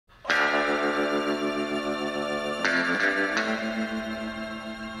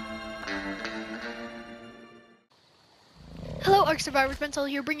Ark Survivors Mental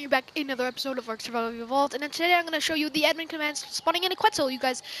here, bringing you back another episode of Ark Survivors Evolved. And then today I'm going to show you the admin commands spawning in a Quetzal. You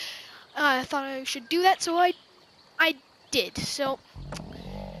guys thought I should do that, so I did. So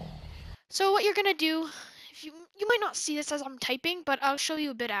what you're going to do, if you might not see this as I'm typing, but I'll show you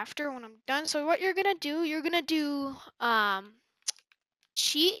a bit after when I'm done. So what you're going to do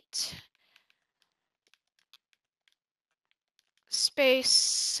cheat space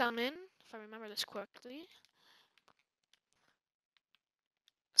summon, if I remember this correctly.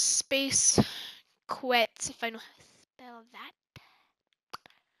 Space Quetz, if I know how to spell that.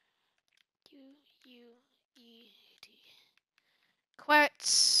 Q-U-E-T.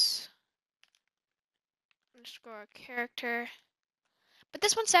 Quetz underscore character. But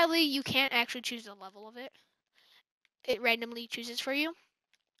this one, sadly, you can't actually choose the level of it. It randomly chooses for you.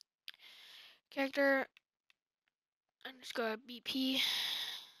 Character underscore BP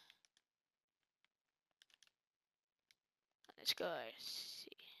underscore C.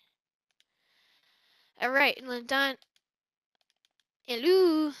 Alright, and then done.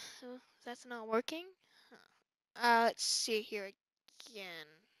 Hello. So that's not working. Let's see here again.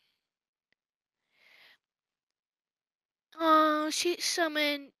 She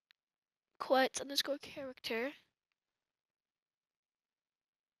summoned Quetz underscore character.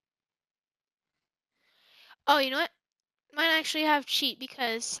 Oh, you know what? Might actually have cheat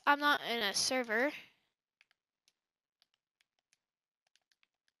because I'm not in a server.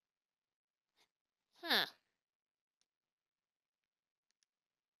 Huh.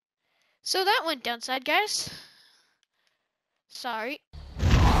 So that went downside, guys. Sorry.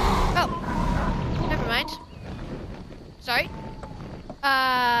 Oh, never mind. Sorry.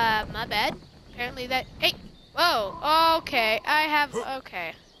 My bad. Apparently that. Hey. Whoa. Okay.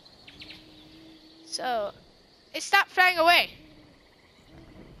 Okay. So, it stopped flying away.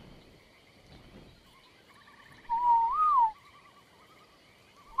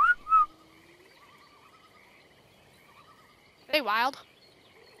 Are they wild?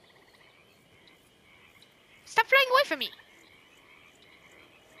 Stop flying away from me.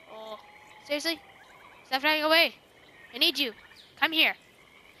 Oh, seriously? Stop flying away. I need you. Come here.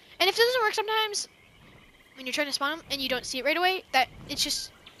 And if it doesn't work sometimes, when you're trying to spawn them and you don't see it right away,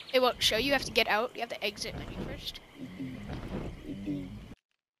 it won't show you. You have to get out. You have to exit menu first.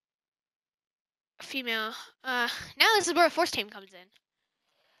 Female. Now this is where a force tame comes in.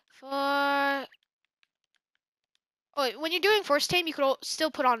 When you're doing force tame, you could still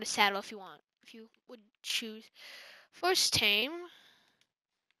put on a saddle if you want. If you would choose force tame.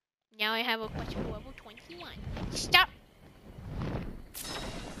 Now I have a question for level 21. Stop!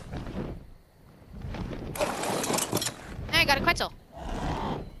 I got a Quetzal.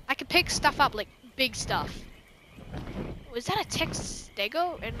 I can pick stuff up, like big stuff. Was that a text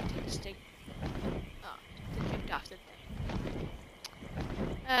stego? And stego. Oh, it kicked off the thing.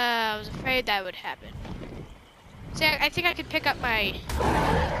 I was afraid that would happen. See, I think I could pick up my.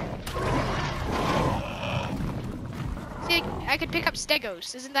 See, I could pick up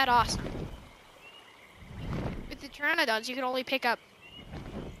stegos. Isn't that awesome? With the pteranodons, you can only pick up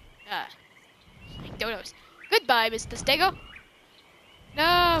dodos. Goodbye, Mr. Stego.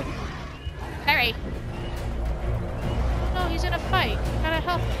 No! Harry. No, he's in a fight. You gotta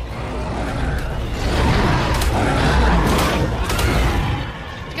help him.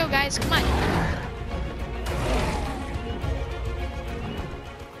 Let's go, guys. Come on.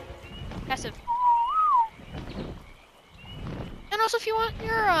 Passive. And also, if you want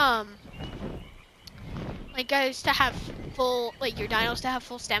your guys to have full, your dinos to have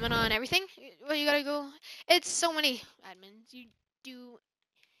full stamina and everything, well, you gotta go. It's so many admins. You do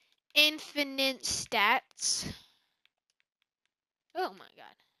infinite stats. Oh my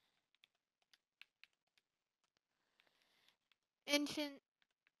god. Infinite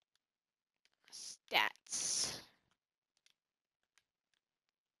stats.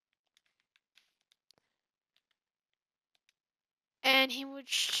 And he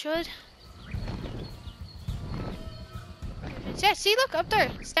should. Yeah, see, look up there.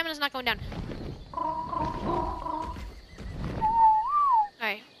 Stamina's not going down.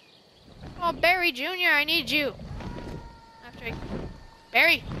 Alright. Oh, Barry Jr., I need you.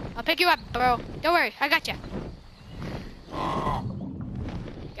 Barry, I'll pick you up, bro. Don't worry, I got you.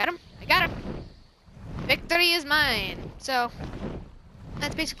 Got him? I got him. Victory is mine. So,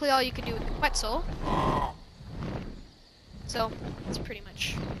 that's basically all you can do with the Quetzal. So, that's pretty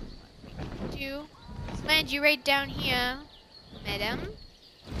much what we can do. Let's land you right down here, madam.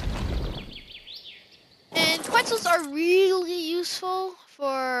 And Quetzals are really useful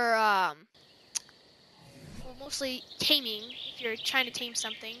for mostly taming, if you're trying to tame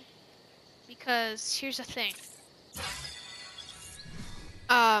something. Because here's the thing.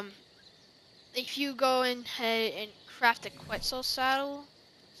 Um, if you go ahead and craft a Quetzal saddle,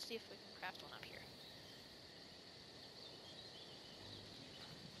 let's see if we can craft one up here.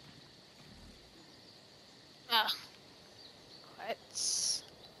 Quetzal.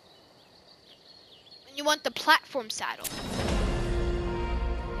 And you want the platform saddle.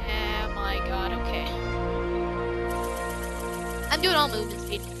 Oh my god, okay. I'm doing all movement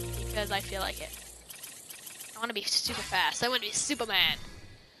speed because I feel like it. I want to be super fast. I want to be Superman.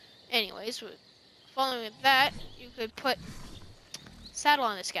 Anyways, following with that, you could put saddle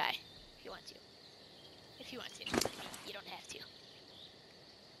on this guy if you want to. If you want to. You don't have to.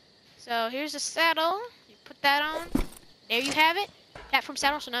 So here's the saddle. You put that on. There you have it. Platform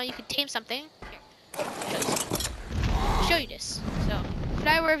saddle. So now you can tame something. Here. I'll show you this. So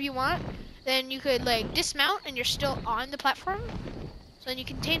fly wherever you want. Then you could like dismount and you're still on the platform. So then you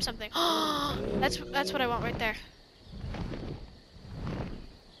can tame something. That's what I want right there.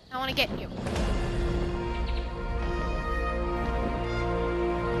 I want to get you.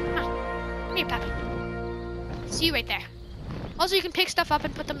 Come here, puppy. See you right there. Also, you can pick stuff up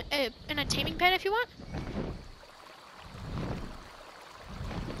and put them in a taming pen if you want.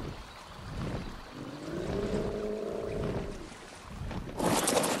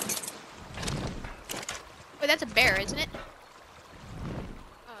 Wait, that's a bear, isn't it?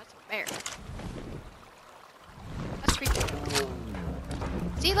 Oh, that's a bear. That's creepy.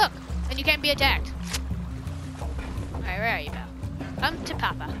 See, look, and you can't be attacked. Alright, where are you, pal? Come to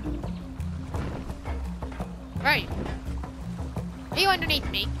Papa. Where are you? Are you underneath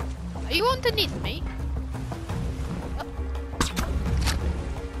me? Are you underneath me? Oh,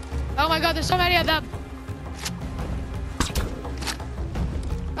 oh my god, there's so many of them!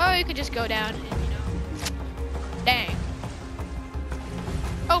 Oh, you could just go down and, you know. Dang.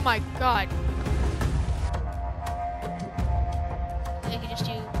 Oh my god. You could just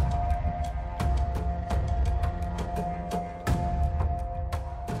do...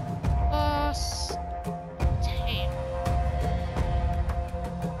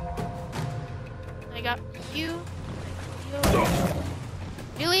 I got you.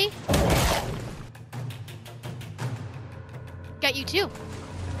 Really? Got you too.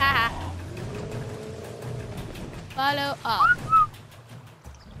 Haha. Follow up.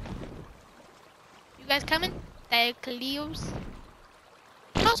 You guys coming? Diocleos.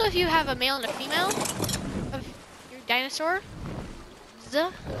 Also, if you have a male and a female of your dinosaur,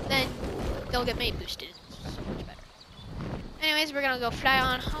 then they'll get mate boosted. So much better. Anyways, we're gonna go fly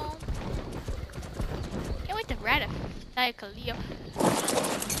on home. Can't wait to ride a Diocleo.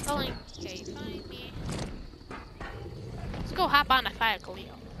 Okay, find me. Let's go hop on a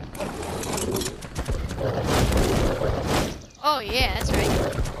Diocleo. Oh yeah, that's right.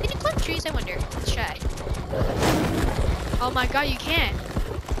 Can you climb trees? I wonder. Let's try. Oh my god, you can.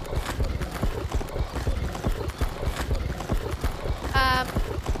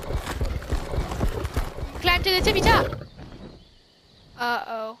 Climb to the tippy top.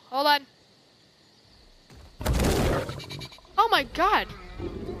 Uh-oh. Hold on. Oh my god.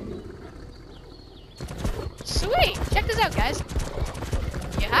 Sweet. Check this out, guys.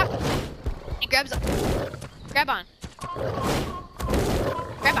 You hop. And grab on.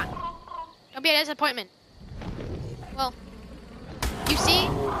 Grab on. Don't be a disappointment. Well, you see?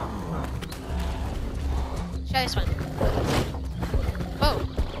 Try this one. Whoa.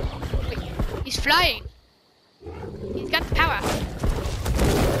 Wait, he's flying. He's got the power.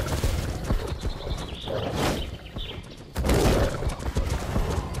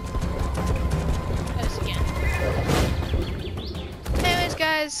 Try this again. Anyways,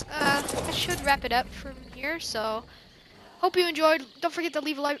 guys, I should wrap it up from here, so hope you enjoyed. Don't forget to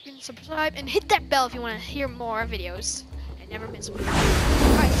leave a like and subscribe, and hit that bell if you want to hear more videos and never miss one.